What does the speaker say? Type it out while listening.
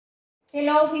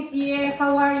Hello, fifth year,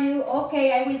 how are you?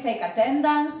 Okay, I will take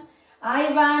attendance.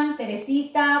 Ivan,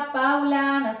 Teresita,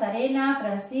 Paula, Nazarena,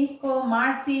 Francisco,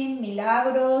 Martin,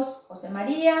 Milagros, José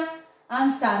María,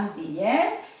 and Santi,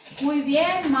 yes? Muy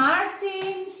bien,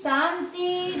 Martin,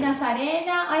 Santi,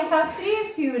 Nazarena. I have 3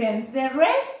 students. The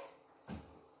rest,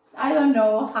 I don't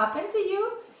know what happened to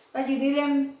you, but you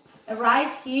didn't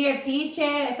write here,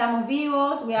 teacher, estamos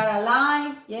vivos, we are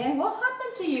alive. Yes, what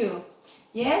happened to you?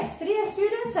 Yes, 3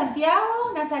 students,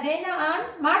 Santiago, Nazarena,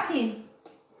 and Martin.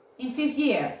 In 5th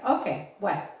year. Ok,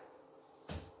 bueno.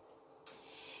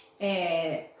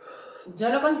 Yo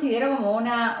lo considero como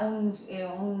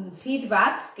un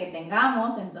feedback que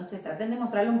tengamos, entonces traten de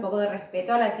mostrarle un poco de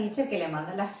respeto a la teacher que le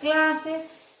manda las clases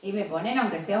y me ponen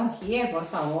aunque sea un here, por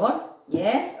favor.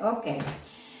 Yes, ok.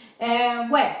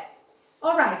 Bueno,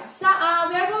 alright, so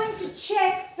we are going to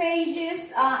check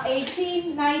pages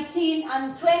 18, 19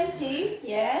 and 20,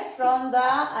 yes, from the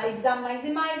exam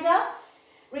maximizer.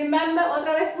 Remember,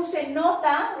 otra vez puse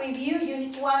nota, review,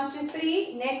 units 1, 2,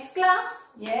 3, next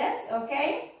class, yes,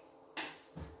 okay.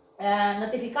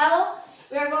 Notificado,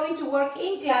 we are going to work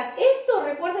in class. Esto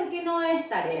recuerden que no es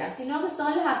tarea, sino que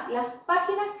son las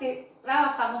páginas que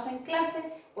trabajamos en clase,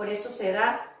 por eso se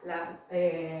da la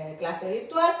clase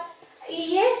virtual.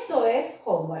 Y esto es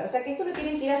homework, o sea que esto lo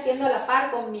tienen que ir haciendo a la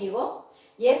par conmigo.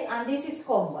 Yes, and this is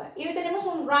homework. Y hoy tenemos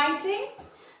un writing.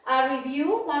 A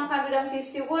review,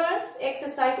 150 words,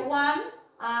 exercise 1,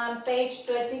 page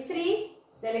 23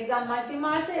 del exam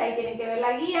maximizer, ahí tienen que ver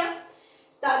la guía.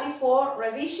 Study for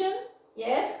revision,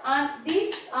 yes, and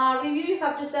this review you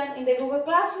have to send in the Google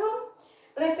Classroom.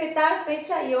 Respetar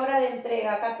fecha y hora de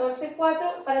entrega,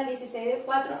 14/4 para el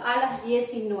 16/4 a las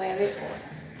 19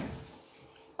 horas.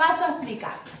 Paso a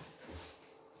explicar.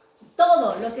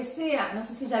 Todo lo que sea, no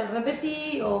sé si ya lo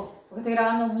repetí o porque estoy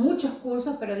grabando muchos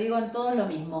cursos, pero digo en todos lo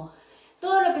mismo.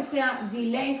 Todo lo que sea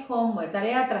delay homework,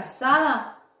 tarea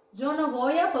atrasada, yo no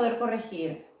voy a poder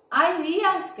corregir. Hay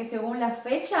días que según la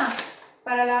fecha,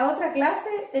 para la otra clase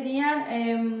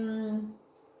tenían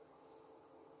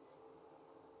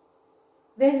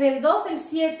desde el 2 del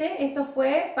 7, esto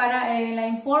fue para la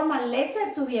informal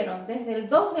letter, tuvieron desde el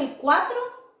 2 del 4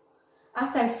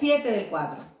 hasta el 7 del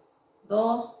 4.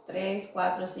 2, 3,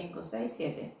 4, 5, 6,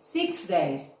 7. 6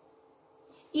 days.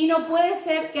 Y no puede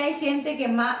ser que hay gente que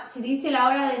más, si dice la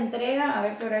hora de entrega, a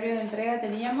ver qué horario de entrega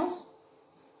teníamos.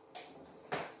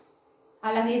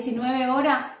 A las 19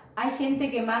 horas, hay gente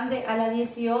que mande a las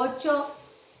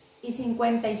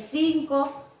 18:55.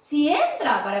 Si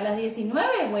entra para las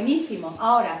 19, buenísimo.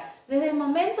 Ahora, desde el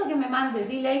momento que me mande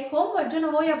delay homework, yo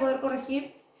no voy a poder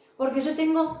corregir porque yo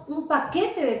tengo un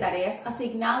paquete de tareas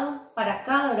asignados para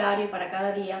cada horario, para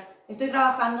cada día. Estoy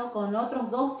trabajando con otros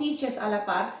 2 teachers a la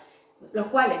par, los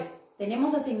cuales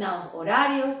tenemos asignados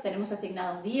horarios, tenemos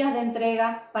asignados días de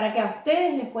entrega, para que a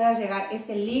ustedes les pueda llegar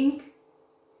ese link,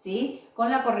 ¿sí?,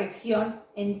 con la corrección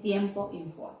en tiempo y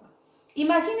forma.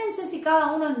 Imagínense si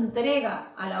cada uno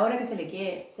entrega a la hora que se le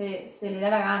da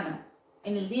la gana,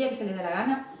 en el día que se les da la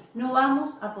gana, no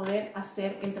vamos a poder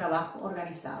hacer el trabajo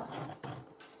organizado.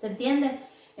 ¿Se entiende?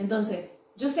 Entonces,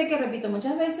 yo sé que repito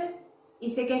muchas veces y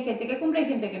sé que hay gente que cumple y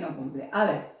gente que no cumple. A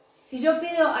ver, si yo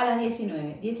pido a las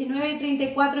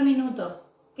 19:34 minutos,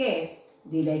 ¿qué es?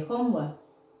 Delay homework.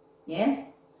 ¿Yes?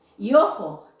 Y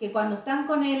ojo, que cuando están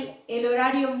con el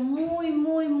horario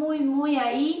muy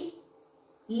ahí,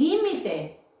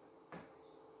 límite,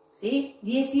 ¿sí?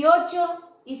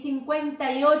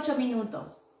 18:58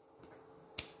 minutos.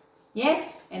 ¿Yes?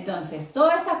 Entonces,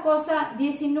 toda esta cosa,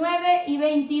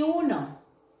 19:21.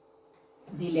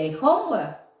 Delay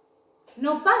homework.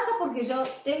 No pasa porque yo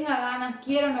tenga ganas,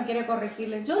 quiero o no quiero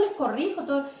corregirles. Yo les corrijo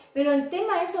todo, pero el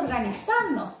tema es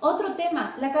organizarnos. Otro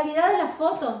tema, la calidad de las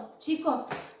fotos. Chicos,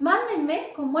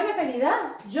 mándenme con buena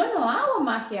calidad. Yo no hago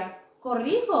magia.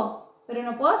 Corrijo, pero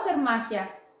no puedo hacer magia.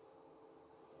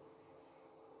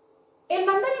 El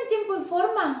mandar en tiempo y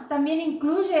forma también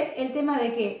incluye el tema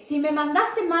de que si me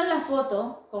mandaste mal la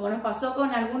foto, como nos pasó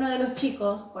con alguno de los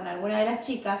chicos, con alguna de las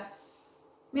chicas,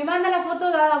 me manda la foto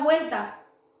dada vuelta.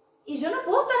 Y yo no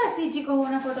puedo estar así, chicos,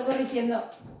 una foto corrigiendo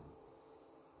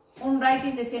un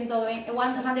writing de 120,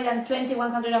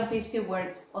 150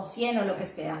 words o 100 o lo que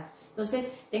sea. Entonces,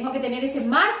 tengo que tener ese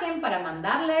margen para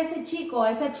mandarle a ese chico o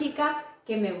a esa chica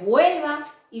que me vuelva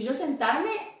y yo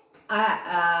sentarme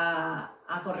a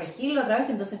corregirlo otra vez.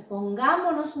 Entonces,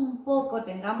 pongámonos un poco,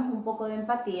 tengamos un poco de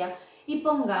empatía y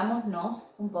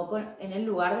pongámonos un poco en el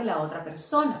lugar de la otra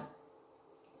persona.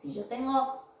 Si yo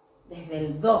tengo desde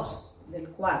el 2 del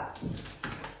 4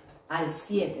 al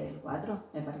 7 del 4,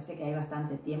 me parece que hay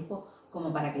bastante tiempo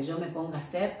como para que yo me ponga a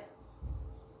hacer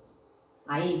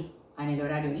ahí en el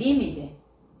horario límite.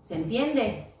 ¿Se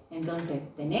entiende? Entonces,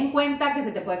 ten en cuenta que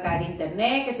se te puede caer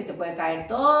internet, que se te puede caer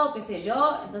todo, qué sé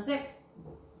yo. Entonces,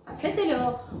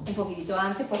 hacételo un poquitito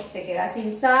antes por si te quedas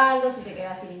sin saldo, si te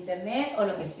quedas sin internet o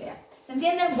lo que sea. ¿Se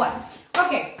entiende? Bueno,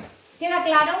 ok. ¿Queda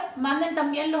claro? Manden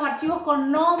también los archivos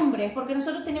con nombres, porque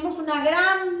nosotros tenemos una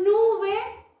gran nube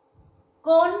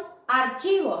con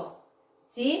archivos,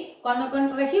 ¿sí? Cuando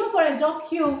corregimos por el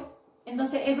doc.hub,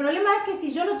 entonces el problema es que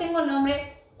si yo no tengo el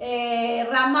nombre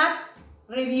Ramat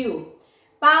Review,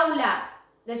 Paula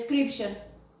Description,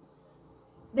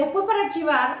 después para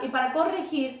archivar y para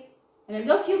corregir, en el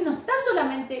doc.hub no está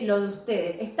solamente lo de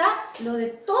ustedes, está lo de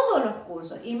todos los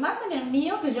cursos, y más en el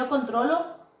mío que yo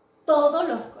controlo todos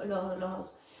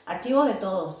los archivos de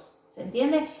todos, ¿se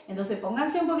entiende? Entonces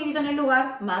pónganse un poquitito en el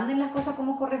lugar, manden las cosas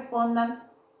como correspondan.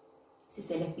 Si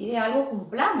se les pide algo,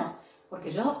 cumplamos,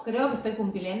 porque yo creo que estoy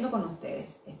cumpliendo con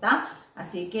ustedes, ¿está?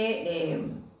 Así que,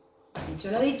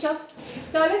 dicho lo dicho.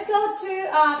 So let's go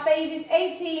to pages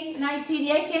 18, 19.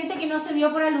 Y hay gente que no se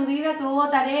dio por aludida que hubo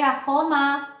tarea,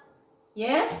 Homa.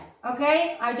 Yes?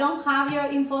 Okay, I don't have your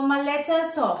informal letter,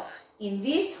 so in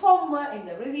this homework, in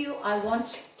the review, I want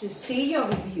to see your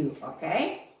review,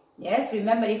 okay? Yes,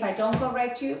 remember, if I don't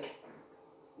correct you,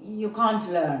 you can't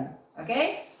learn,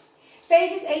 okay?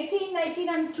 Pages 18, 19,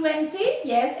 and 20.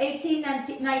 Yes, 18,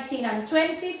 19, and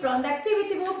 20 from the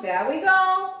activity book. There we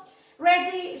go.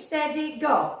 Ready, steady,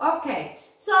 go. Okay,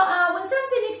 so when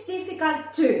something is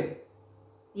difficult too,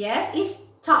 yes, it's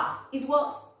tough. It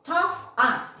was tough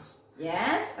at,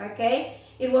 yes, okay?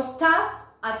 It was tough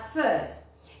at first.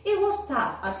 It was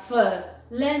tough at first,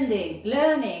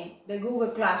 learning the Google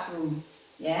Classroom,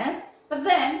 yes? But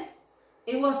then,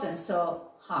 it wasn't so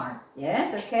hard,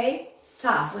 yes, okay?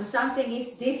 Tough, when something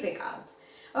is difficult.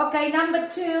 Okay, number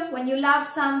 2, when you love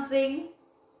something,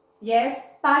 yes,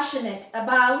 passionate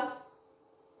about,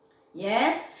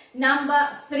 yes. Number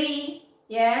 3,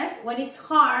 yes, when it's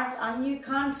hard and you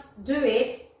can't do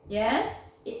it, yes,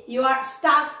 you are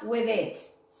stuck with it.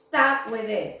 Stuck with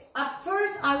it. At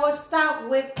first, I was stuck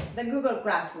with the Google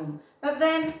Classroom, but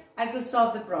then I could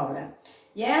solve the problem.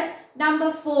 Yes.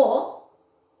 Number 4,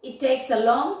 it takes a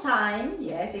long time.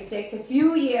 Yes, it takes a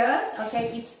few years.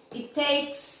 Okay, it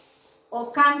takes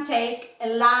or can take a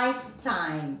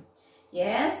lifetime.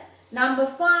 Yes. Number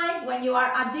 5, when you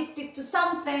are addicted to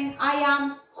something, I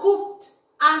am hooked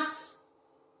at.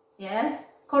 Yes,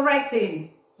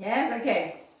 correcting. Yes,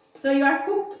 okay. So you are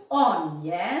hooked on,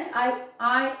 yes?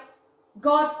 I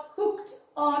got hooked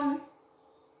on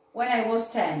when I was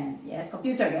 10, yes,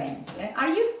 computer games. Yeah? Are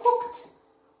you hooked?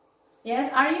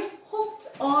 Yes, are you hooked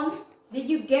on, did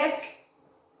you get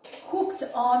hooked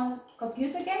on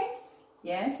computer games?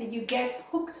 Yes, did you get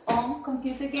hooked on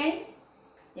computer games?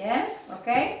 Yes,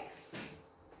 okay.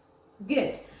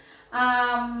 Good.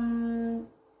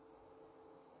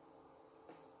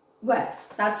 Well,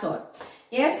 that's all.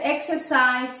 Yes,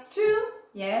 exercise 2.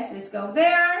 Yes, let's go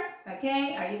there.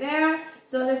 Okay, are you there?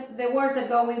 So the words that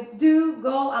go with do,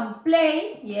 go, and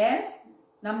play. Yes.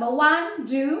 Number 1,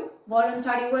 do,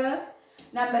 voluntary work.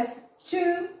 Number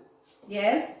 2,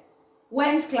 yes,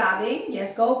 went clubbing.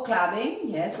 Yes, go clubbing.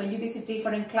 Yes, when you visit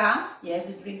different clubs. Yes,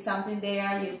 you drink something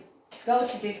there, you go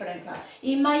to different clubs.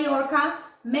 In Mallorca,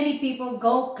 many people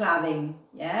go clubbing.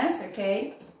 Yes,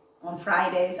 okay, on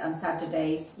Fridays and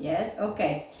Saturdays. Yes,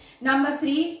 okay. Number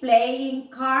 3, playing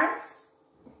cards.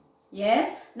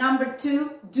 Yes. Number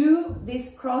 2, do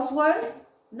this crossword.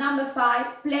 Number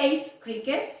 5, plays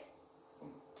cricket.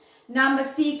 Number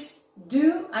 6,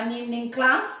 do an evening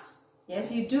class.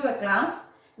 Yes, you do a class.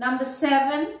 Number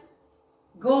 7,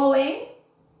 going,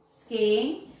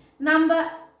 skiing.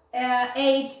 Number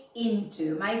 8,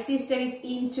 into. My sister is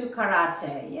into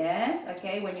karate. Yes,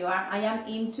 okay. When you are, I am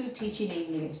into teaching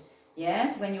English.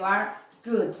 Yes, when you are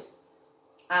good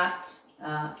at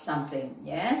something.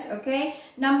 Yes, okay.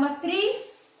 Number 3,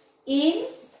 in,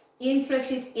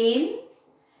 interested in.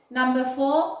 Number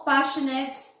 4,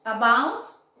 passionate about.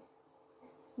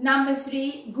 Number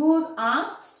 3, good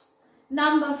at.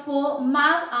 Number 4,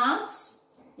 mad at.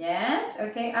 Yes,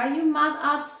 okay. Are you mad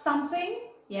at something?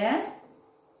 Yes.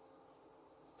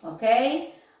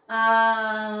 Okay.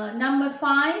 Number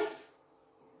 5,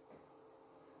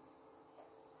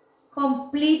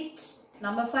 complete.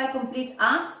 Number 5, complete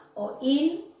at or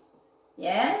in.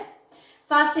 Yes.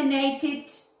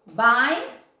 Fascinated by.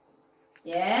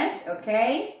 Yes,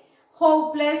 okay.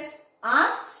 Hopeless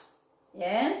at.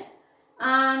 Yes.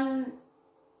 And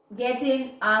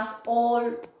getting us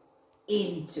all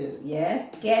into.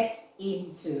 Yes. Get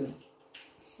into.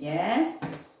 Yes.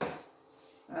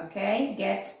 Okay.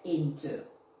 Get into.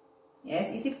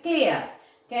 Yes. Is it clear?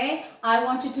 Okay, I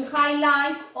want you to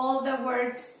highlight all the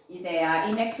words there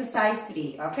in exercise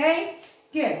 3. Okay,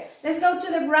 good. Let's go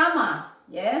to the grammar.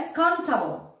 Yes,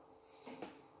 countable.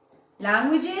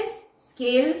 Languages,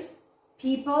 skills,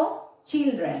 people,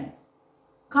 children.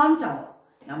 Countable.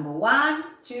 Number 1,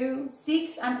 2,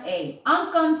 6, and 8.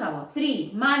 Uncountable.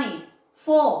 3, money.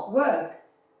 4, work.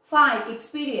 5,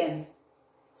 experience.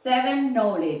 7,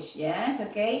 knowledge. Yes,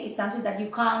 okay. It's something that you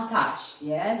can't touch.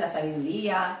 Yes, la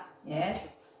sabiduría. Yes.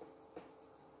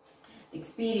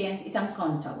 Experience is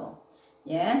uncountable.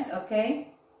 Yes, okay.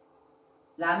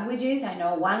 Languages, I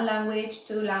know 1 language,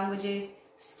 2 languages.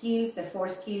 Skills, the 4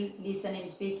 skills, listening,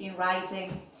 speaking,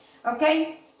 writing.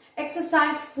 Okay.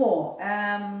 Exercise 4.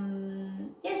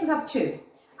 Yes, we have 2.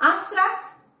 Abstract.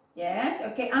 Yes,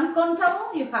 okay.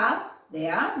 Uncountable, you have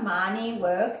there money,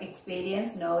 work,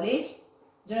 experience, knowledge.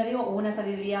 Yo no digo 1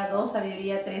 sabiduría, 2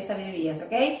 sabiduría, 3 sabidurías,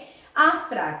 ok.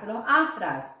 Abstract, los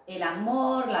abstract. El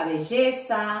amor, la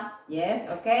belleza, yes,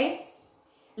 ok.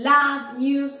 Love,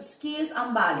 news, skills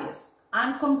and values.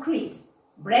 Unconcrete.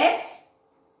 Bread,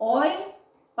 oil,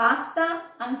 pasta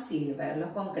and silver,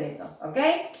 los concretos,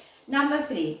 ok. Number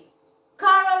 3.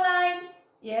 Caroline,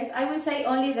 yes, I will say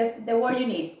only the word you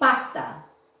need. Pasta.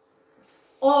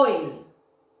 Oil.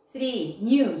 3,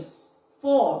 news.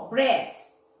 4, bread.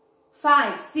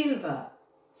 5, silver.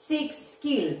 6,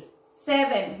 skills.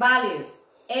 7, values.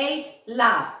 8,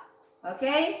 love.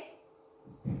 Okay?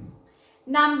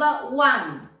 Number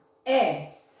 1,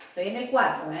 estoy en el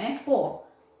 4, 4.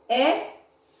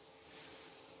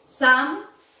 Some,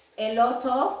 a lot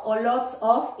of, or lots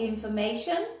of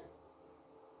information.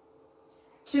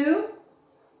 2,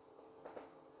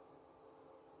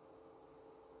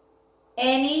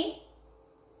 any,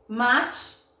 much,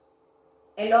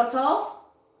 a lot of.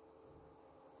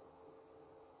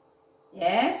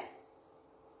 Yes.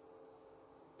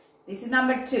 This is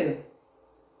number 2.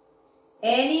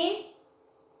 Any,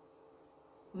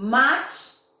 much,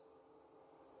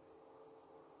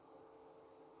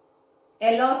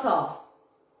 a lot of.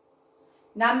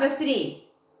 Number 3.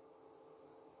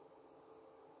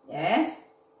 Yes.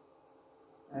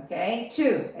 Okay.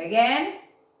 2. Again.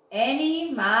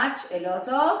 Any, much, a lot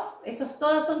of. Esos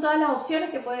todos son todas las opciones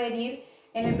que pueden ir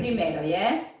en el primero.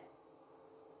 Yes.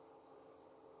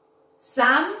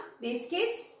 Some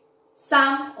biscuits,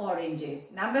 some oranges.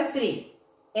 Number 3,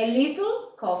 a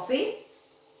little coffee.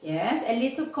 Yes, a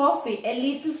little coffee, a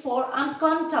little for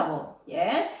uncountable.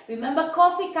 Yes, remember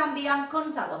coffee can be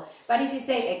uncountable. But if you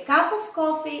say a cup of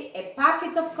coffee, a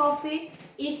packet of coffee,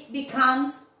 it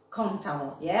becomes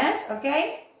countable. Yes,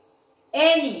 okay.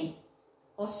 Any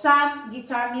or some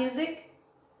guitar music.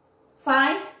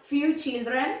 5, few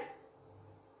children.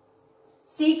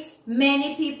 6,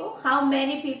 many people. How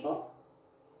many people?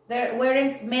 There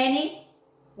weren't many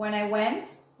when I went.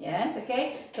 Yes,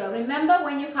 okay. So remember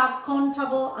when you have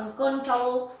countable,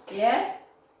 uncountable, yes.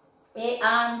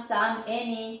 And, some,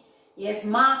 any, yes,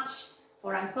 much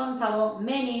for uncountable,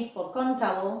 many for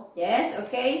countable, yes,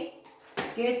 okay.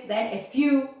 Good. Then a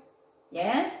few,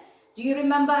 yes. Do you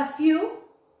remember a few?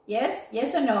 Yes,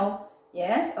 yes or no?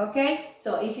 Yes, okay.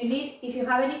 So if you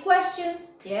have any questions,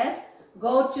 yes,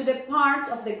 go to the part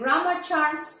of the grammar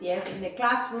charts, yes, in the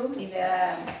classroom, in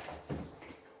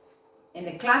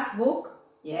the class book,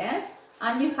 yes,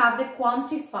 and you have the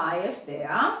quantifiers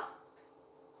there,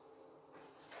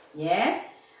 yes.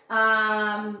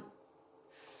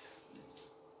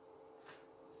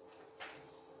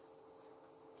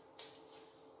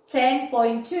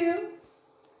 10.2,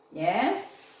 yes.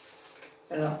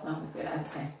 Perdón, no,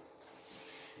 espérate.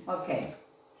 Okay.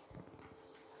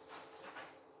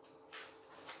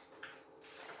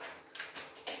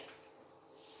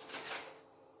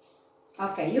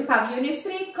 Okay, you have unit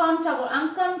 3, countable,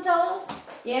 uncountable,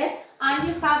 yes, and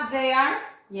you have there,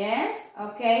 yes,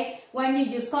 okay, when you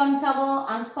use countable,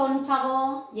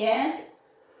 uncountable, yes,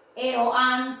 a or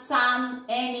an, some,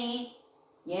 any,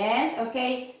 yes,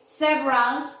 okay,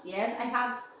 several, yes, I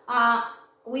have,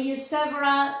 we use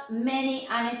several, many,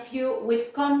 and a few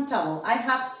with countable. I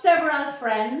have several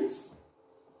friends,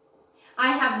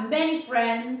 I have many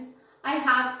friends, I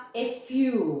have a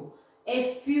few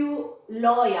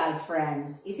loyal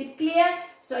friends. Is it clear?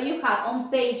 So you have on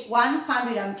page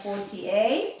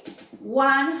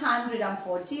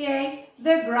 148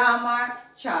 the grammar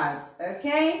chart,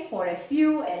 okay, for a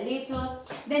few, a little.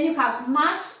 Then you have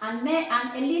much and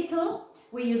a little.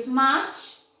 We use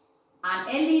much and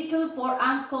a little for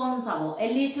uncountable. A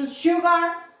little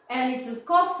sugar, a little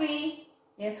coffee.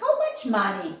 Yes, how much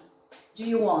money do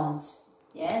you want?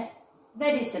 Yes,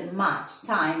 there isn't much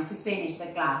time to finish the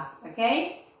class,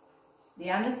 okay? Do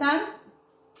you understand?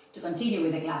 To continue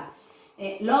with the class.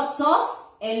 Lots of,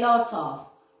 a lot of.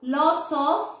 Lots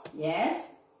of, yes.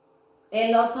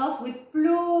 A lot of with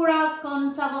plural,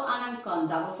 countable and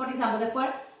uncountable. For example,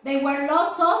 there were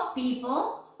lots of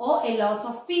people or a lot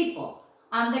of people.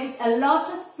 And there is a lot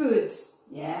of food.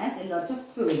 Yes, a lot of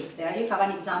food. There you have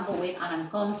an example with an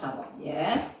uncountable.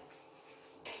 Yes.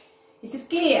 Is it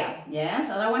clear? Yes.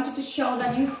 And I wanted to show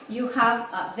that you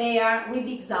have there with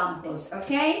examples.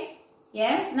 Okay.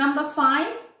 Yes. Number 5.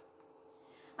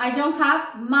 I don't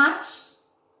have much.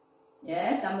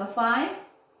 Yes. Number 5.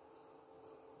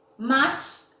 Much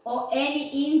or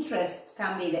any interest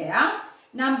can be there.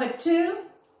 Number 2.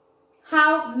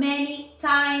 How many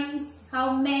times?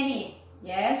 How many?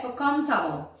 Yes, for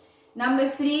countable. Number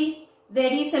 3,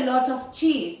 there is a lot of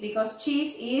cheese because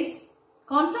cheese is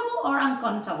countable or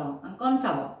uncountable?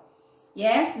 Uncountable.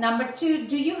 Yes. Number 2,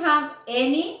 do you have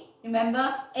any?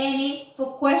 Remember, any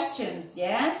for questions.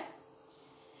 Yes.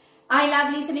 I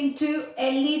love listening to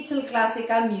a little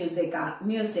classical music.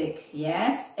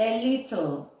 Yes, a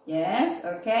little. Yes,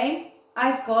 okay.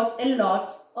 I've got a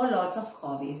lot of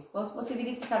hobbies. Both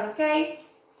possibilities are okay.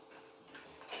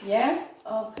 Yes,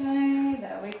 okay,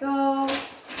 there we go.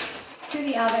 To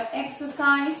the other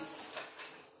exercise.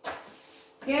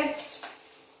 Good.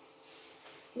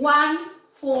 1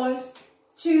 false,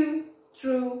 2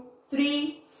 true,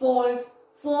 3 false,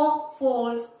 4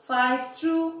 false, 5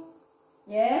 true.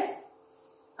 Yes,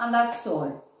 and that's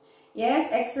all. Yes,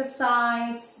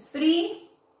 exercise 3.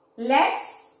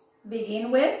 Let's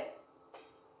begin with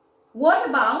what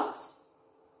about?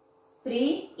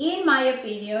 3, in my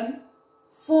opinion.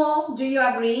 4, do you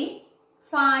agree?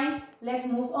 5, let's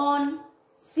move on.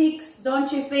 6,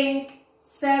 don't you think?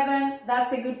 7,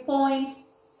 that's a good point.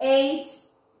 8,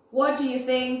 what do you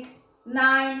think?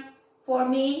 9, for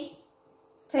me.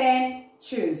 10,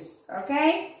 choose.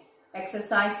 Okay?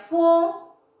 Exercise 4.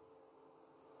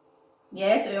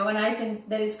 Yes, reorganizing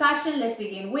the discussion. Let's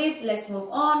begin with. Let's move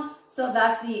on. So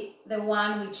that's the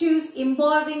one we choose.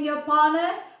 Involving your partner.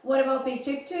 What about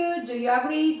picture 2? Do you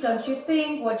agree? Don't you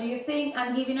think? What do you think?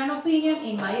 And giving an opinion.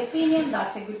 In my opinion,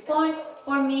 that's a good point.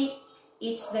 For me,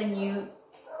 it's the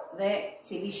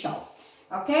TV show.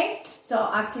 Okay?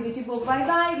 So activity book,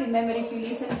 bye-bye. Remember, if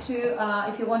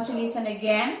you want to listen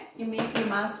again, you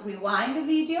must rewind the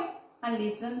video and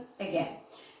listen again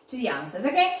to the answers.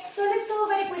 Okay? So let's go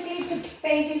very quickly to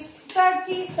pages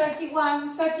 30,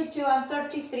 31, 32 and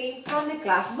 33 from the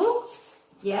class book.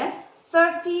 Yes?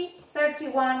 30,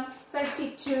 31,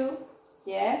 32,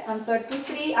 yes, and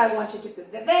 33. I want you to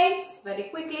put the dates very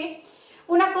quickly.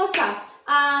 Una cosa,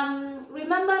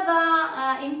 remember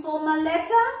the informal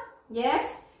letter? Yes.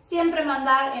 Siempre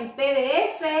mandar en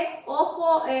PDF.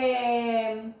 Ojo,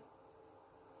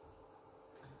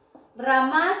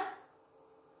 Ramat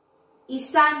y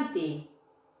Santi.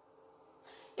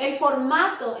 El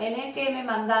formato en el que me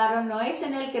mandaron no es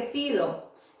en el que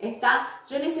pido.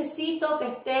 Yo necesito que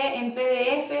esté en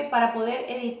PDF para poder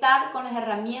editar con las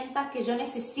herramientas que yo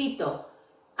necesito.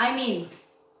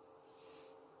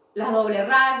 Las doble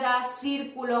rayas,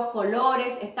 círculos,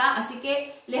 colores, está. Así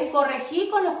que les corregí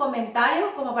con los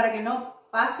comentarios como para que no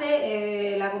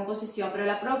pase la composición. Pero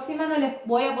la próxima no les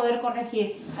voy a poder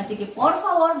corregir. Así que por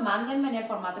favor mándenme en el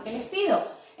formato que les pido.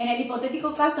 En el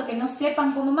hipotético caso que no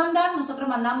sepan cómo mandar, nosotros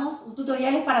mandamos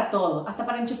tutoriales para todo, hasta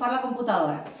para enchufar la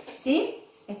computadora. ¿Sí?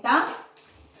 ¿Está?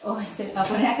 Se va a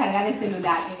poner a cargar el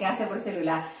celular, el que hace por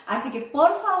celular. Así que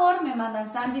por favor me mandan,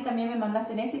 Sandy, también me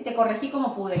mandaste Nessie, y te corregí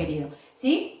como pude, querido.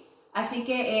 ¿Sí? Así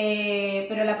que,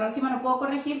 pero la próxima no puedo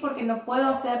corregir porque no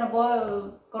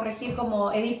puedo corregir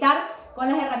como editar con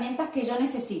las herramientas que yo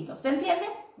necesito. ¿Se entiende?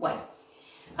 Bueno.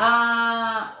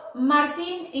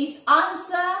 Martín is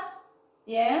answer.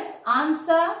 Yes,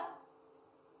 answer.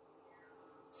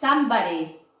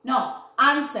 Somebody. No,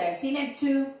 answer. Seen it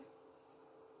to.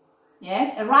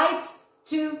 Yes, write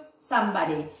to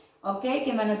somebody. Ok,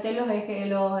 que me anoté los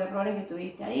errores que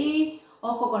tuviste ahí.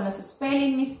 Ojo con los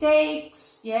spelling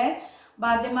mistakes. Yes,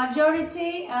 but the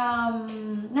majority,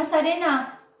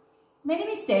 Nazarena, many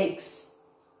mistakes.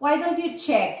 Why don't you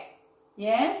check?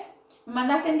 Yes, me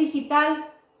mandaste en digital.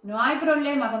 No hay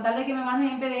problema, con tal de que me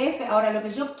mandes en PDF. Ahora, lo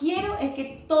que yo quiero es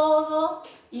que todo,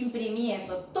 imprimí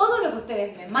eso, todo lo que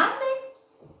ustedes me manden,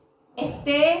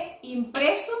 esté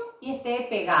impreso y esté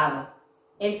pegado.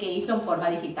 El que hizo en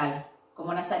forma digital.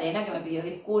 Como Nazarena, que me pidió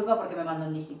disculpas porque me mandó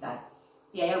en digital.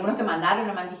 Y hay algunos que mandaron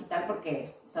no en digital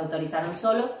porque se autorizaron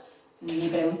solo, ni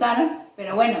preguntaron.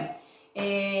 Pero bueno,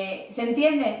 ¿se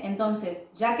entiende? Entonces,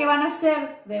 ya que van a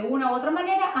hacer de una u otra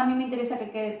manera, a mí me interesa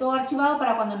que quede todo archivado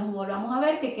para cuando nos volvamos a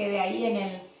ver, que quede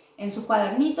ahí en sus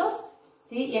cuadernitos,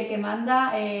 ¿sí? Y el que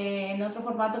manda en otro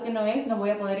formato que no voy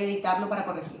a poder editarlo para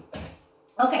corregir.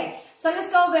 Okay, So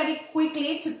let's go very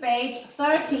quickly to page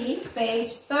 30,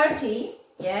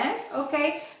 yes,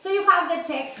 okay. So you have the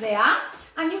text there,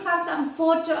 and you have some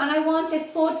photo, and I want a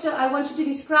photo, I want you to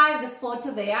describe the photo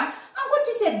there. And what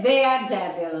is a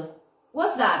daredevil?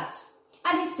 What's that?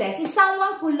 And it says, it's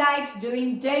someone who likes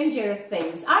doing dangerous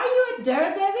things. Are you a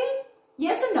daredevil?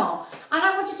 Yes or no? And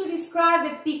I want you to describe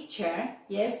the picture,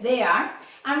 yes, there.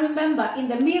 And remember, in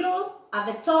the middle, at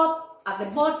the top, at the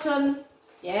bottom,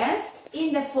 yes,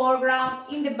 in the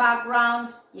foreground, in the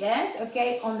background, yes,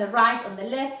 okay, on the right, on the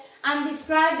left, and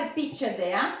describe the picture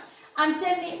there. And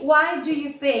tell me, why do you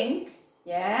think,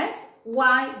 yes,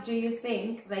 why do you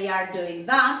think they are doing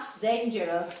that?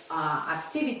 Dangerous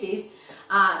activities,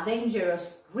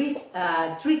 dangerous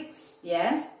tricks,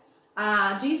 yes.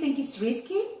 Do you think it's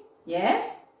risky?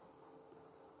 Yes?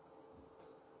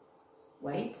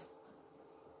 Wait.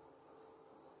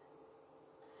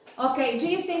 Okay, do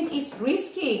you think it's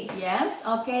risky? Yes,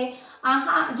 okay.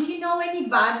 Do you know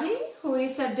anybody who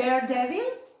is a daredevil?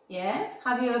 Yes.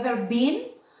 Have you ever been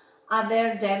a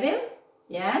daredevil?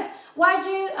 Yes. Why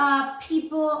do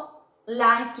people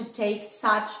like to take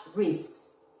such risks?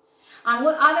 And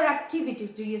what other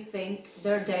activities do you think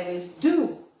daredevils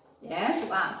do? Yes.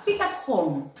 Speak at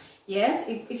home. Yes.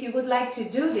 If you would like to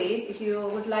do this, if you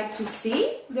would like to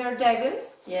see daredevils,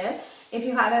 yes. If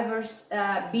you have ever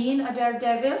been a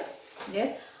daredevil,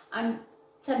 yes. And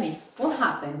tell me, what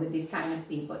happened with these kind of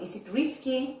people? Is it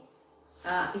risky?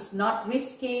 It's not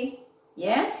risky?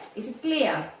 Yes. Is it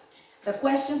clear? The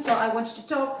question, so I want you to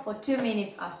talk for 2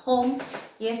 minutes at home,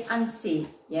 yes, and see,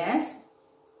 yes.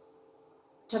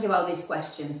 Talk about these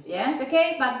questions, yes,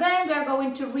 okay. But then we are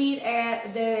going to read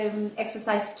the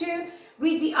exercise 2.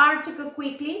 Read the article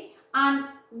quickly, and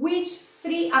which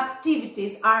 3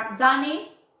 activities are Danny,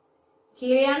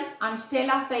 Kilian, and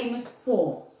Stella famous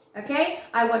for? Okay,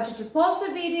 I want you to pause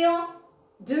the video,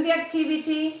 do the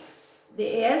activity,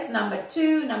 yes, number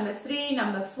 2, number 3,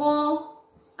 number 4,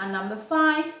 and number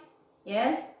 5,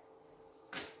 yes,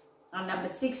 and number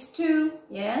 6 too,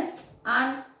 yes,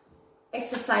 and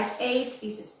exercise 8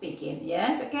 is speaking,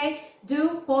 yes, okay.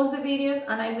 Do pause the videos,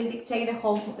 and I will dictate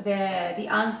the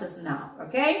answers now,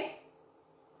 okay.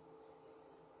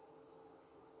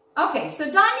 Okay,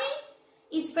 so Danny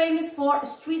is famous for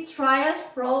street trials,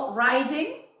 pro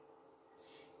riding.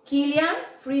 Kilian,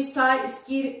 freestyle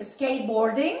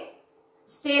skateboarding.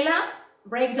 Stella,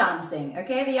 breakdancing.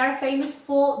 Okay, they are famous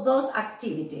for those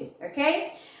activities.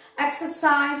 Okay,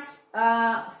 exercise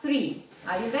 3.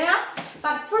 Are you there?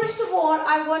 But first of all,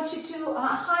 I want you to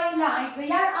highlight. They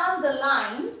are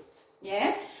underlined.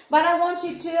 Yeah, but I want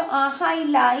you to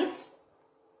highlight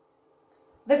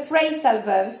the phrasal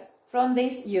verbs from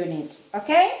this unit.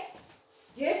 Okay,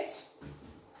 good.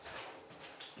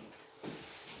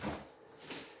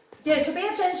 Good, so pay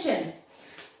attention.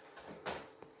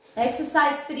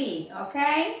 Exercise 3,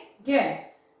 okay? Good.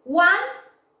 1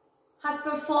 has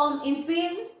performed in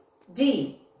films,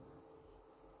 D.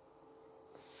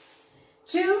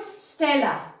 2,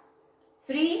 Stella.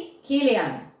 3,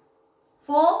 Kilian.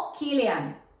 4,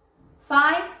 Kilian.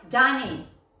 5, Danny.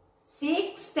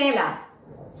 6, Stella.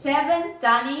 7,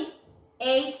 Danny.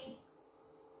 8,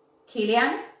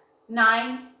 Kilian.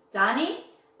 9, Danny.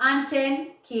 And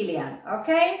 10, Kilian.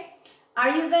 Okay? Are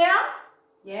you there?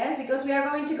 Yes, because we are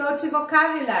going to go to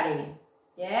vocabulary.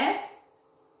 Yeah?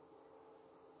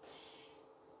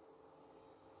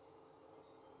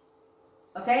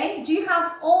 Okay? Do you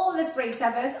have all the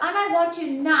phrasal verbs? And I want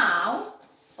you now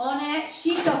on a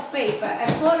sheet of paper, a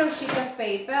color sheet of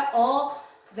paper, or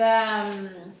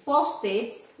the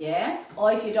post-its, yes?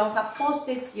 Or if you don't have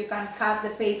post-its, you can cut the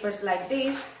papers like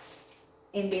this,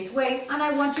 in this way. And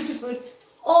I want you to put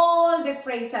all the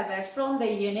phrasal verbs from the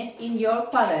unit in your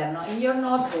quaderno, in your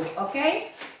notebook,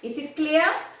 okay? Is it clear?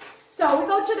 So we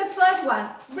go to the first one.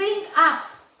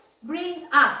 Bring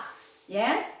up,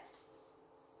 yes?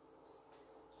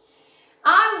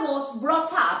 I was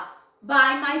brought up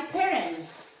by my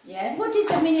parents, yes? What is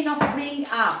the meaning of bring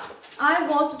up? I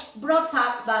was brought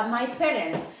up by my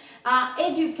parents,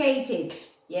 educated,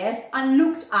 yes? And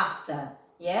looked after,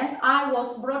 yes? I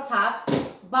was brought up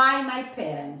by my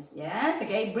parents, yes,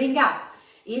 okay, bring up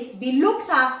is be looked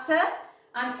after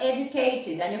and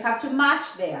educated, and you have to match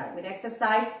there with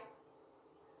exercise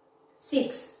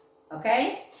 6,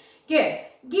 okay, good.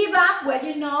 Give up, well,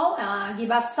 you know, give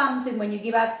up something, when you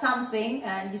give up something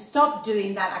and you stop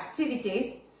doing that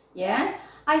activities, yes,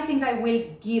 I think I will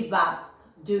give up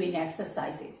doing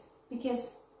exercises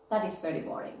because that is very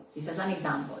boring. This is an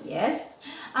example, yes.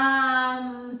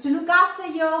 To look after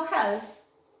your health,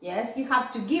 yes, you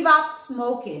have to give up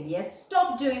smoking, yes,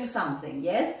 stop doing something,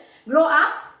 yes, grow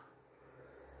up,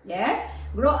 yes,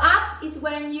 Grow up is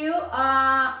when you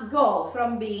go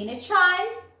from being a child,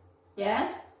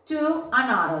 yes, to an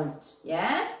adult,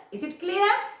 yes. Is it clear?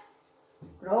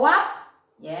 Grow up,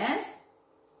 yes.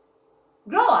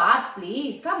 Grow up,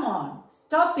 please, come on.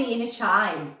 Stop being a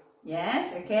child,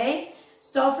 yes, okay.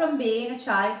 Stop from being a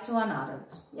child to an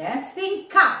adult, yes.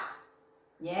 Think up,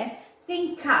 yes.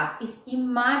 Think up is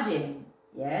imagine,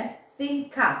 yes.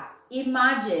 Think up,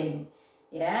 imagine,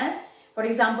 yeah. For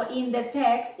example, in the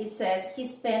text, it says he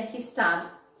spent his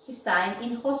time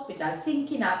in hospital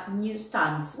thinking up new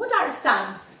stunts. What are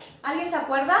stunts? ¿Alguien se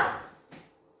acuerda?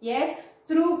 Yes,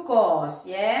 trucos,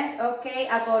 yes, okay,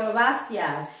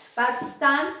 acrobacias. But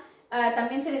stunts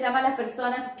también se le llama a las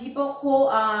personas, people who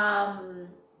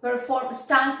perform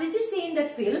stunts. Did you see in the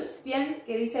films? Bien,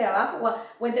 que dice abajo, well,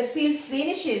 when the film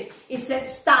finishes, it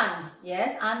says stunts,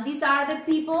 yes, and these are the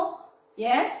people,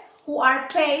 yes, who are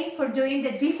paid for doing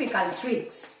the difficult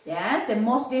tricks, yes, the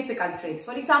most difficult tricks.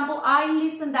 For example, I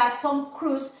listened that Tom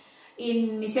Cruise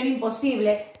in Mission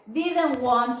Impossible didn't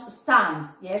want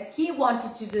stunts, yes, he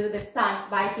wanted to do the stunts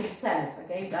by himself,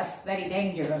 okay, that's very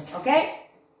dangerous, okay,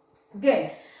 good.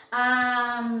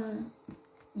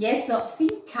 Yes, so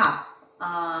think up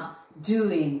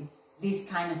doing these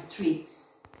kind of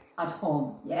tricks at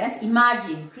home, yes,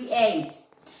 imagine, create,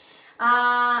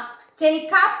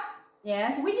 take up.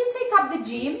 Yes, will you take up the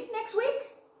gym next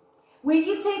week? Will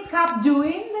you take up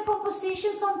doing the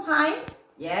compositions on time?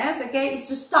 Yes, okay, it's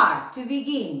to start, to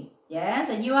begin. Yes,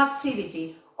 a new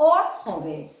activity or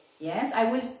hobby. Yes,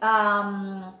 I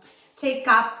will take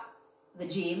up the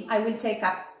gym. I will take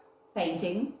up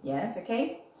painting. Yes,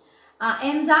 okay.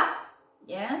 End up.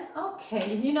 Yes,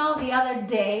 okay. You know, the other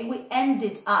day we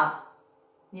ended up,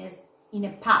 yes, in a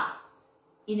pub,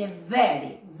 in a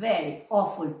very, very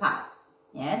awful pub.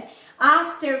 Yes,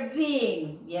 after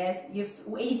being, yes,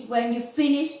 is when you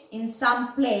finish in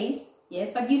some place, yes,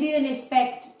 but you didn't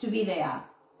expect to be there,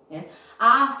 yes.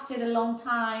 After a long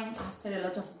time, after a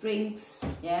lot of drinks,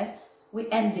 yes, we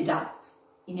ended up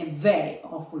in a very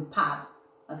awful pub,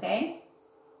 okay,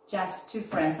 just two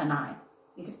friends and I.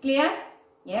 Is it clear?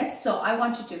 Yes, so I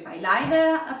want you to highlight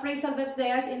the phrasal verbs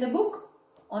there in the book,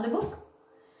 on the book,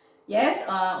 yes,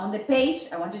 on the page,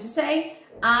 I want you to say,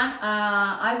 and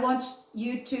I want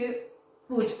you to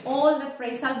put all the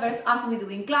phrasal verbs as we do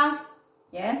in class.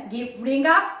 Yes, bring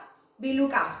up, be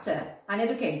looked after,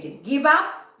 uneducated. Give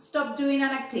up, stop doing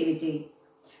an activity.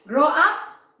 Grow up,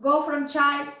 go from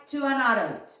child to an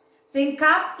adult. Think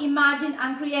up, imagine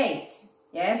and create.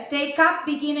 Yes, take up,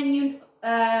 begin a new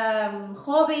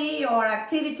hobby or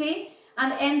activity,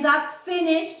 and end up,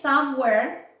 finish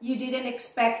somewhere you didn't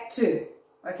expect to.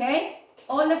 Okay?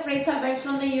 All the phrasal verbs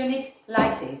from the unit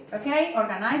like this, okay?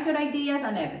 Organize your ideas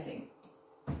and everything.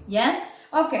 Yes?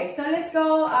 Okay, so let's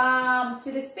go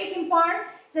to the speaking part.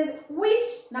 It says, which,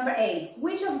 number 8,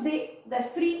 which of the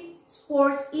 3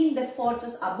 sports in the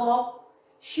photos above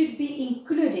should be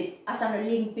included as an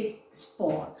Olympic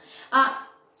sport? I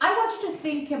want you to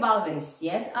think about this,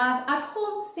 yes? At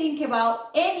home, think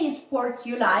about any sports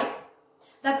you like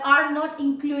that are not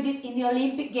included in the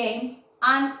Olympic Games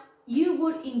and you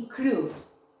would include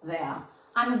there,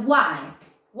 and why?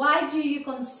 Why do you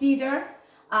consider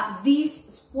these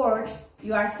sports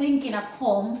you are thinking at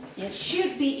home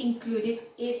should be included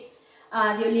in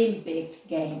the Olympic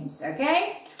Games?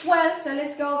 Okay, well, so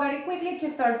let's go very quickly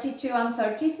to 32 and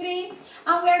 33,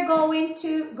 and we're going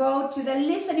to go to the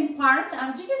listening part.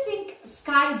 And do you think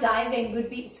skydiving would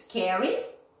be scary,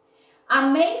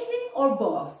 amazing, or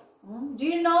both? Do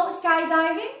you know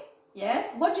skydiving? Yes,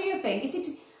 what do you think?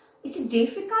 Is it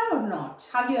difficult or not?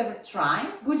 Have you ever tried?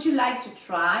 Would you like to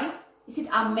try? Is it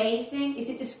amazing? Is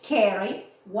it scary?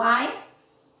 Why?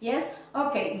 Yes?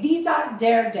 Okay, these are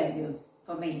daredevils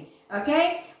for me.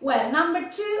 Okay? Well, number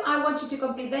 2, I want you to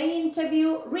complete the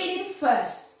interview. Read it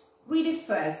first. Read it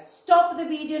first. Stop the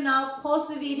video now, pause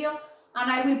the video,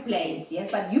 and I will play it. Yes,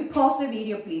 but you pause the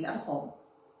video, please, at home.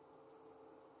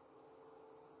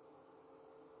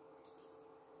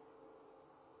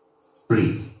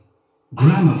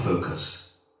 Grammar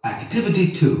focus.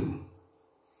 Activity 2.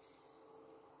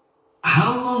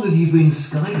 How long have you been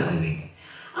skydiving?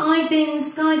 I've been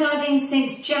skydiving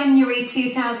since January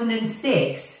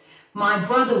 2006. My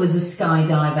brother was a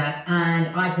skydiver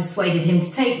and I persuaded him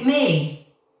to take me.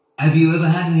 Have you ever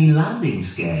had any landing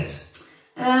scares?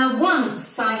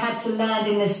 Once I had to land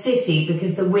in the city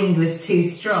because the wind was too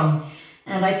strong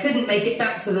and I couldn't make it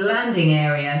back to the landing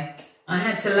area. I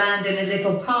had to land in a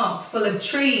little park full of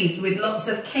trees with lots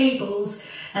of cables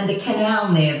and a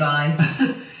canal nearby.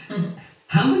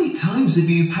 How many times have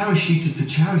you parachuted for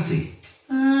charity?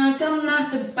 I've done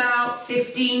that about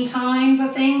 15 times, I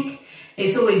think.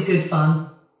 It's always good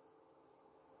fun.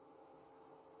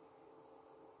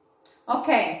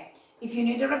 Okay, if you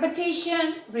need a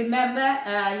repetition, remember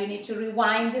you need to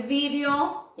rewind the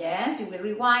video. Yes, you will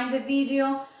rewind the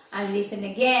video and listen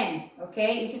again.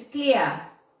 Okay, is it clear?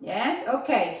 Yes,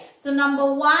 okay. So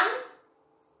number one,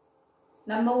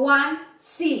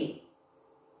 C.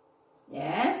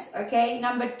 Yes, okay.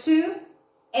 Number two,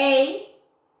 A.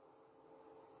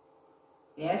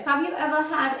 Yes, have you ever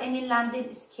had any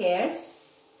landing scares?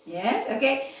 Yes,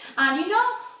 okay. And you know,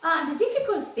 the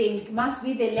difficult thing must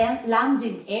be the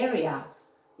landing area.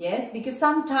 Yes, because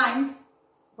sometimes,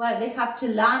 well, they have to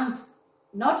land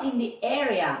not in the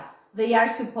area they are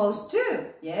supposed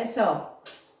to. Yes, so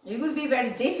it will be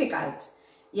very difficult.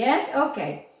 Yes,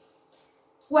 okay.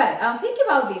 Well, think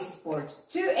about this sport.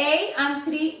 2A and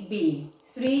 3B.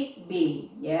 3B,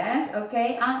 yes,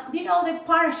 okay. And you know the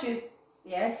parachute,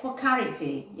 yes, for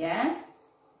charity, yes.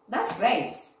 That's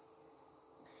great.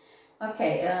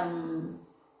 Okay,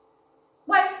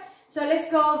 well, so let's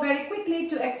go very quickly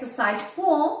to exercise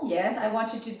 4. Yes, I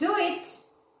want you to do it.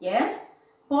 Yes,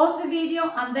 pause the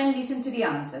video and then listen to the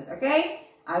answers, okay?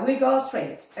 I will go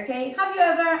straight, okay?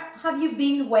 Have you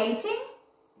been waiting?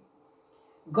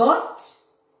 Got?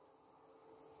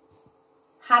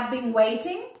 Have been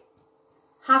waiting?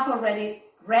 Have already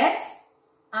read?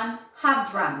 And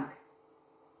have drunk?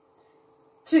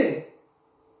 2.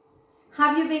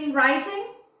 Have you been writing?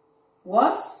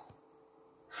 Was?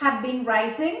 Have been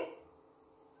writing?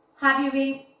 Have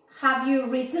you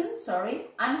written? Sorry,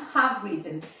 and have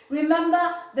written.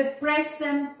 Remember the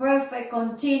present perfect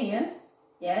continuous.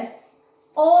 Yes,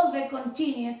 all the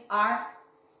continuous are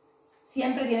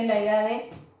siempre tienen la idea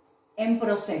de en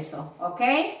proceso.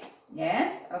 Okay.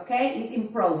 Yes. Okay. It's in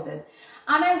process.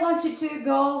 And I want you to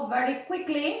go very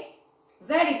quickly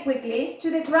to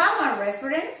the grammar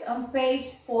reference on page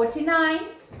 49.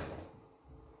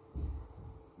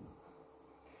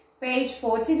 Page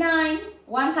 49,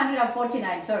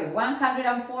 149, sorry,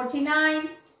 149.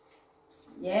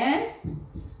 Yes.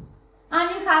 And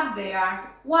you have there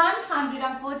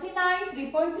 149,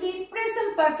 3.3,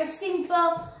 present perfect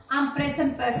simple and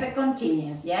present perfect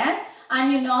continuous. Yes.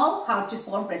 And you know how to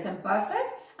form present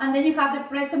perfect. And then you have the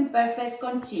present perfect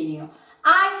continue.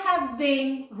 I have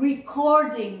been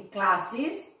recording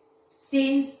classes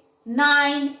since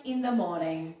 9 in the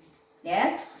morning.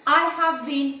 Yes. I have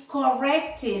been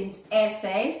correcting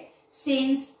essays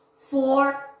since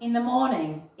 4 in the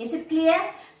morning. Is it clear?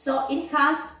 So it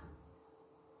has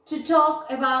to talk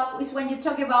about, is when you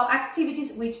talk about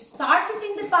activities which started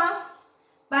in the past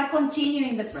but continue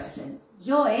in the present.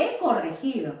 Yo he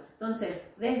corregido. Entonces,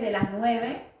 desde las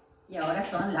 9 y ahora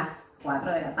son las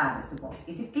 4 de la tarde, suppose.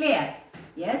 Is it clear?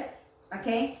 Yes?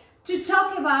 Okay. To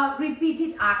talk about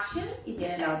repeated action, y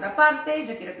tiene la otra parte,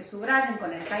 yo quiero que subrayen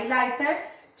con el highlighter.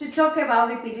 To talk about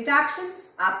repeated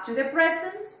actions up to the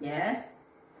present, yes.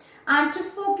 And to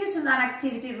focus on an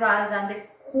activity rather than the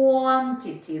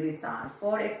quantity result.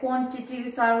 For a quantity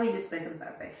result, we use present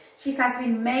perfect. She has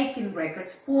been making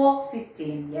records for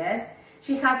 15, yes.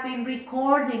 She has been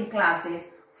recording classes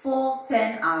for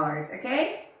 10 hours,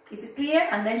 okay? Is it clear?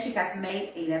 And then she has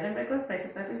made 11 records,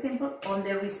 present perfect simple, on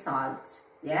the result.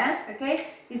 Yes, okay?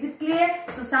 Is it clear?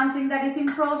 So something that is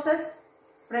in process,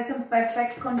 present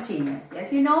perfect continuous.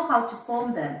 Yes, you know how to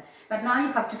form them, but now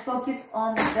you have to focus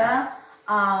on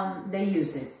the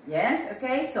uses. Yes,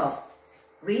 okay? So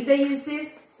read the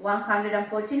uses,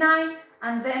 149,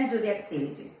 and then do the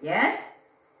activities. Yes,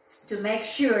 to make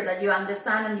sure that you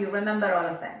understand and you remember all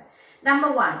of them.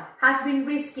 Number 1, has been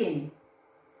risking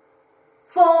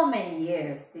for many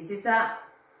years. This is a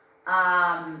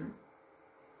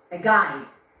guide.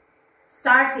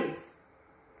 Started,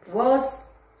 was,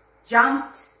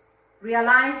 jumped,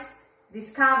 realized,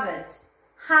 discovered,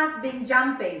 has been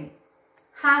jumping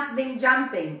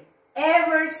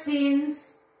ever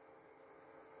since.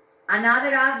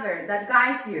 Another adverb that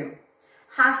guides you.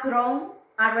 Has thrown,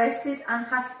 arrested, and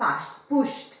has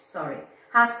pushed.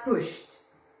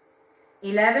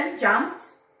 11,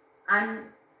 jumped, and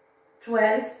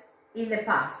 12 in the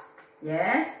past.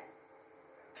 Yes?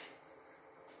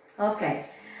 Okay.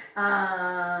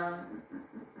 Well,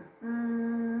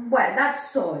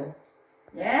 that's all.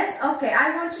 Yes? Okay,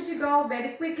 I want you to go very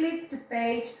quickly to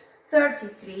page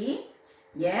 33.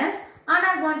 Yes? And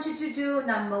I want you to do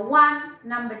number 1,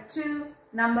 number 2,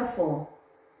 number 4.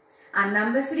 And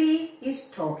number 3 is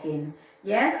talking.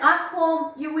 Yes? At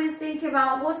home, you will think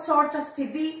about what sort of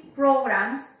TV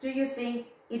programs do you think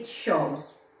it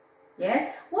shows?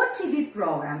 Yes? What TV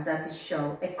programs does it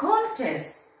show? A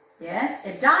contest. Yes?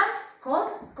 A dance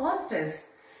contest.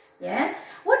 Yeah?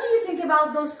 What do you think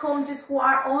about those contests who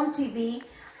are on TV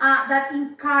that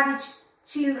encourage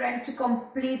children to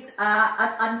compete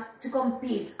at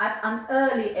an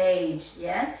early age.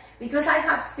 Yes, because I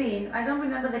have seen, I don't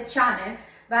remember the channel,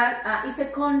 but it's a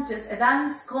contest, a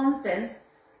dance contest,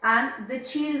 and the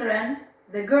children,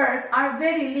 the girls, are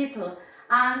very little,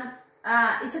 and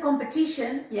it's a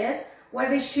competition, yes, where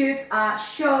they should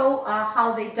show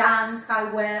how they dance,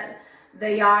 how well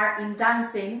they are in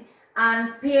dancing,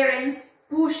 and parents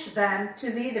push them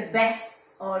to be the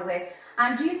best always.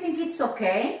 And do you think it's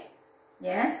okay?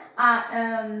 Yes.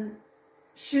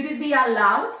 Should it be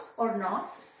allowed or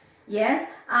not? Yes.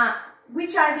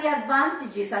 Which are the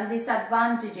advantages and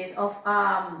disadvantages of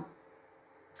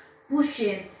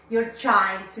pushing your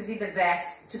child to be the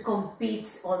best, to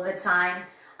compete all the time?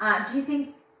 Do you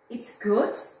think it's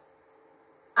good?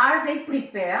 Are they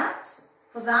prepared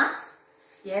for that?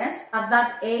 Yes, at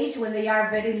that age when they are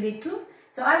very little.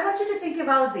 So I want you to think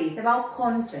about this, about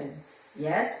contests.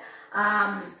 Yes,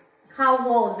 how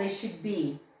old they should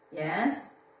be. Yes,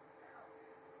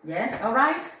 yes, all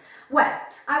right. Well,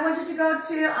 I want you to go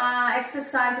to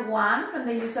exercise 1 from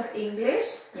the use of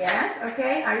English. Yes,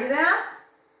 okay, are you there?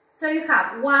 So you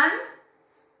have 1,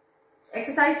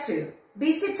 exercise 2,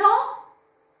 visitor.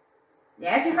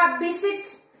 Yes, you have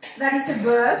visit, that is a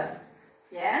verb.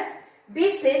 Yes,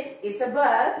 visit is a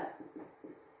verb.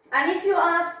 And if you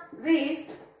add this,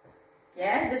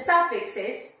 yes, the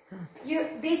suffixes,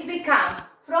 this become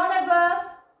from a verb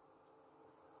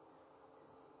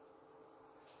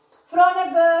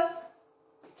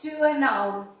to a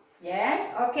noun.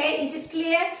 Yes, okay, is it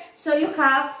clear? So you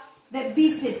have the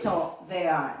visitor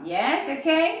there. Yes,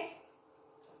 okay.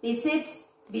 Visit,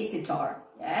 visitor.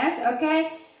 Yes,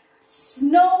 okay.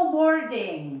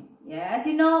 Snowboarding. Yes,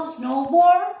 you know,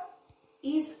 snowboard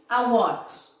is a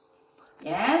what?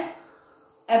 Yes,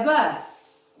 a verb.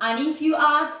 And if you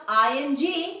add ing,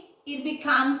 it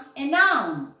becomes a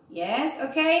noun. Yes,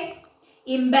 okay.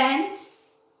 Invent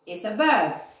is a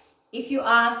verb. If you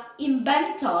add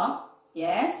inventor,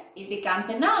 yes, it becomes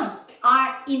a noun.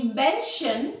 Our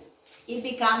invention, it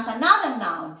becomes another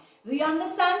noun. Do you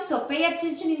understand? So pay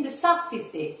attention in the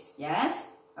suffixes. Yes,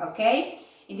 okay.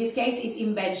 In this case, it's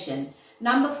invention.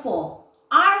 Number 4,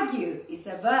 argue is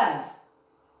a verb.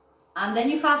 And then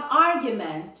you have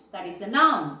argument, that is a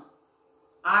noun.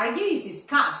 Argue is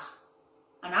discuss.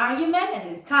 An argument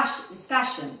is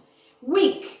discussion.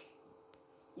 Weak.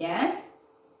 Yes.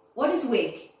 What is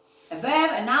weak? A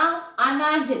verb, a noun, an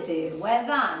adjective. Well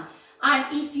done. And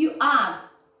if you add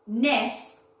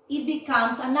ness, it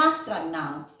becomes an abstract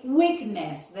noun.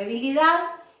 Weakness,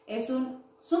 debilidad, es un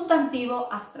sustantivo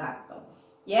abstracto.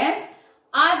 Yes.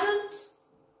 Adult,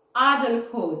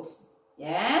 adulthood.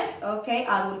 Yes. Okay.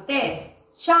 Adultez.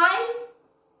 Child,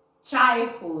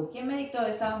 childhood. ¿Quién me dictó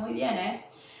esa? Muy bien, ¿eh?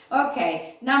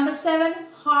 Okay. Number 7,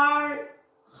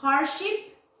 hardship.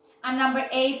 And number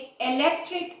 8,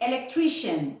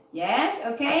 electrician. Yes.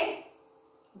 Okay.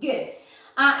 Good.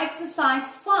 Exercise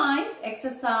 5.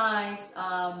 Exercise.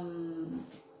 Are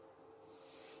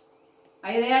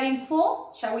you there in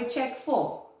 4? Shall we check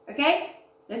 4? Okay.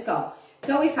 Let's go.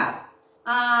 So we have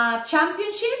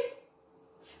championship.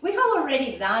 We have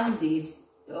already done this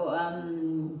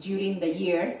during the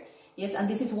years. Yes, and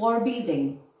this is world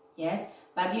building. Yes,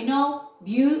 but you know,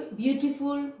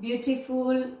 beautiful,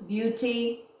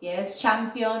 beauty. Yes,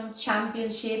 champion,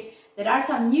 championship. There are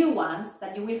some new ones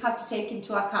that you will have to take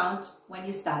into account when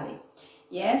you study.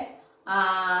 Yes,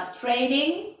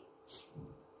 trading.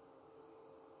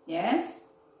 Yes.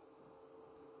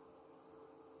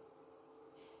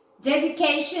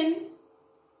 Dedication,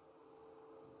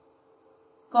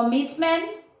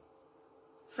 commitment,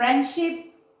 friendship,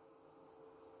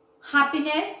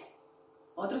 happiness,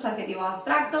 otros adjetivos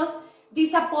abstractos,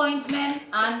 disappointment,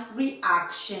 and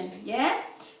reaction. Yes?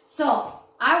 So,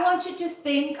 I want you to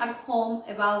think at home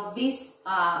about these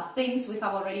things we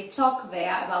have already talked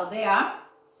about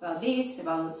this,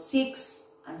 about 6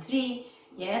 and 3.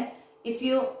 Yes? If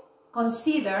you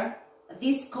consider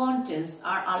these contents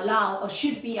are allowed or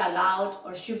should be allowed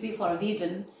or should be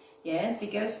forbidden, yes,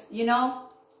 because, you know,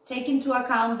 take into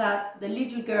account that the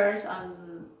little girls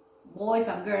and boys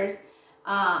and girls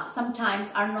sometimes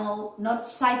are not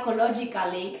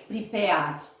psychologically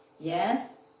prepared, yes,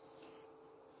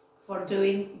 for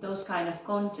doing those kind of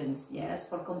contents, yes,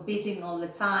 for competing all the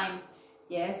time,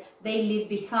 yes, they leave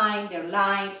behind their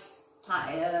lives,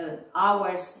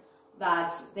 hours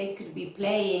that they could be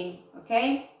playing,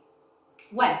 okay?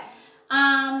 Well,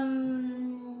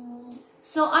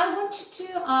 so I want you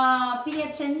to pay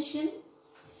attention,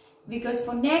 because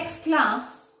for next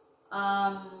class,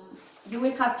 you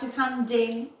will have to hand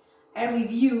in a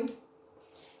review.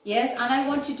 Yes, and I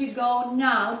want you to go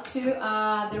now to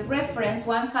the reference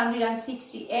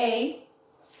 168,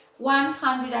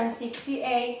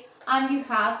 and you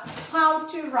have how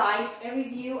to write a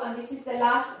review, and this is the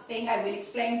last thing I will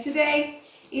explain today,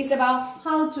 is about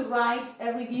how to write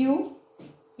a review.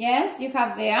 Yes, you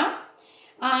have there,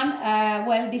 and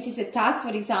well, this is a task,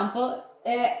 for example.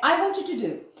 I want you to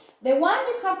do, the one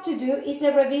you have to do is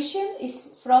a revision,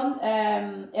 is from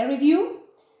a review,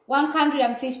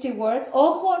 150 words.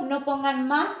 Ojo, no pongan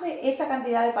más de esa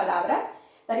cantidad de palabras.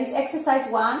 That is exercise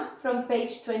 1 from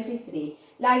page 23.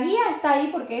 La guía está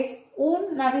ahí porque es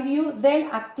una review del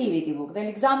activity book, del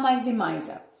exam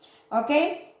maximizer. ¿Ok?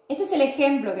 Este es el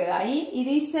ejemplo que da ahí y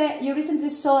dice, you recently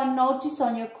saw a notice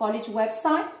on your college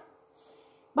website.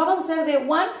 Vamos a hacer de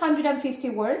 150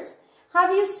 words.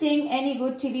 Have you seen any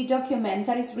good TV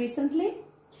documentaries recently?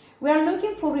 We are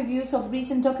looking for reviews of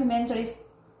recent documentaries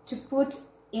to put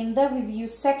in the review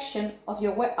section of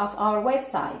our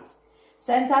website.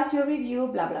 Send us your review,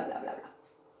 blah, blah, blah, blah, blah.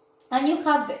 And you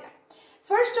have there.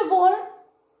 First of all,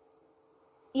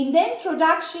 in the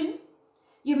introduction,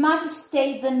 you must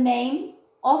state the name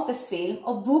of the film,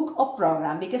 or book, or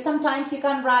program, because sometimes you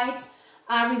can write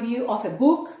a review of a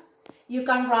book, you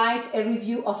can write a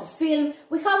review of a film.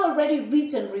 We have already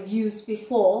written reviews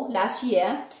before, last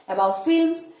year, about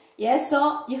films. Yes,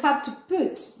 so you have to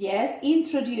put, yes, in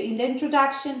the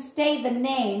introduction, state the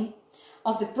name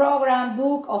of the program,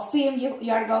 book, or film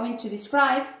you are going to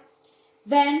describe.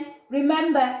 Then,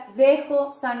 remember,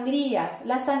 dejo sangrías.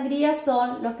 Las sangrías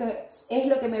son lo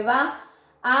que me va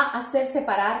a hacer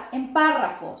separar en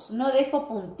párrafos. No dejo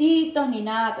puntitos ni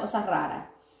nada, cosas raras.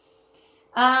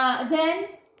 Then,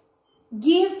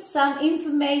 give some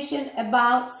information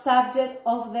about subject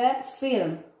of the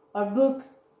film or book.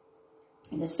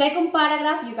 In the second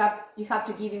paragraph, you have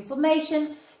to give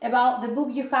information about the book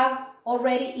you have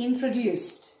already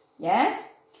introduced. Yes?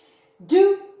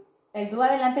 Do, el do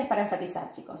adelante es para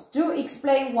enfatizar, chicos. Do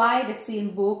explain why the film,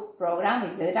 book, program,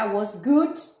 etc. was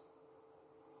good.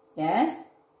 Yes?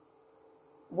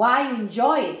 Why you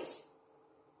enjoy it.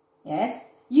 Yes?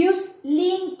 Use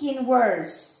linking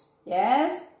words.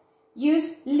 Yes?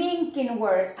 Use linking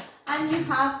words. And you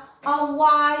have a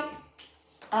wide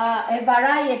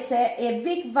a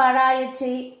big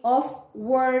variety of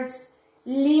words,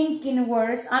 linking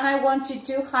words, and I want you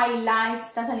to highlight.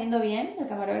 ¿Está saliendo bien el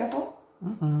camarógrafo?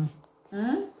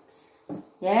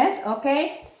 Yes,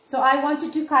 okay. So I want you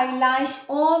to highlight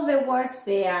all the words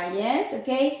there, yes,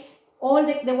 okay. All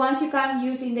the ones you can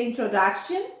use in the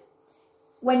introduction,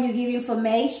 when you give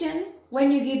information,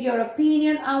 when you give your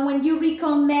opinion, and when you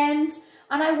recommend.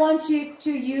 And I want you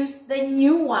to use the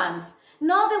new ones,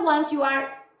 not the ones you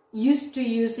are used to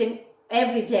using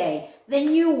every day, the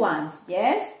new ones,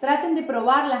 yes? Traten de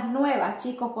probar las nuevas,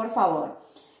 chicos, por favor.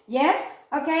 Yes?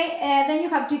 Okay, then you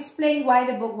have to explain why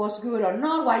the book was good or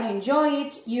not, why you enjoy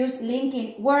it, use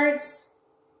linking words,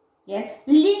 yes?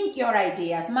 Link your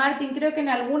ideas. Martín, creo que en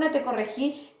alguna te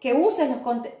corregí que uses los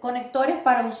conectores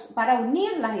para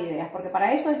unir las ideas, porque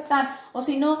para eso están, o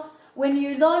si no, when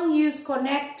you don't use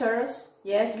connectors,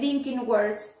 yes, linking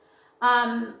words,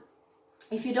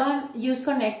 if you don't use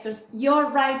connectors, your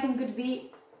writing could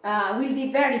be, will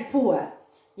be very poor.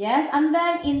 Yes, and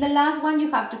then in the last one you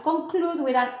have to conclude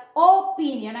with an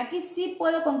opinion. Aquí sí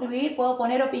puedo concluir, puedo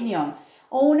poner opinión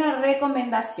o una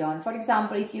recomendación. For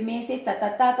example, if you miss it,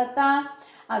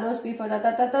 those people,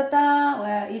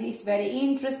 well, it is very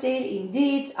interesting.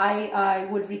 Indeed, I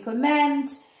would recommend.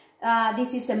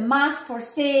 This is a must for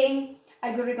seeing.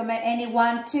 I would recommend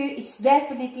anyone to. It's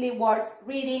definitely worth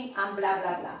reading and blah,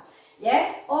 blah, blah.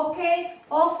 Yes, ok,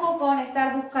 ojo con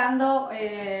estar buscando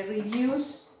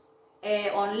reviews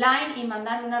online y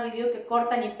mandando una review que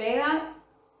cortan y pegan.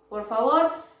 Por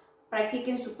favor,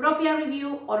 practiquen su propia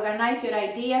review, organize your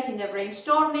ideas in the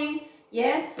brainstorming,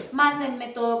 yes,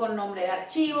 mándenme todo con nombre de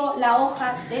archivo, la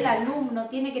hoja del alumno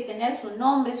tiene que tener su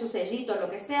nombre, su sellito,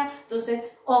 lo que sea. Entonces,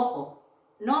 ojo,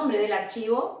 nombre del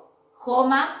archivo,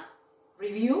 coma,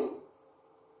 review,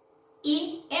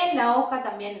 y en la hoja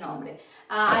también nombre.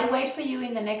 I wait for you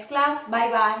in the next class.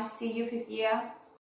 Bye bye. See you 5th year.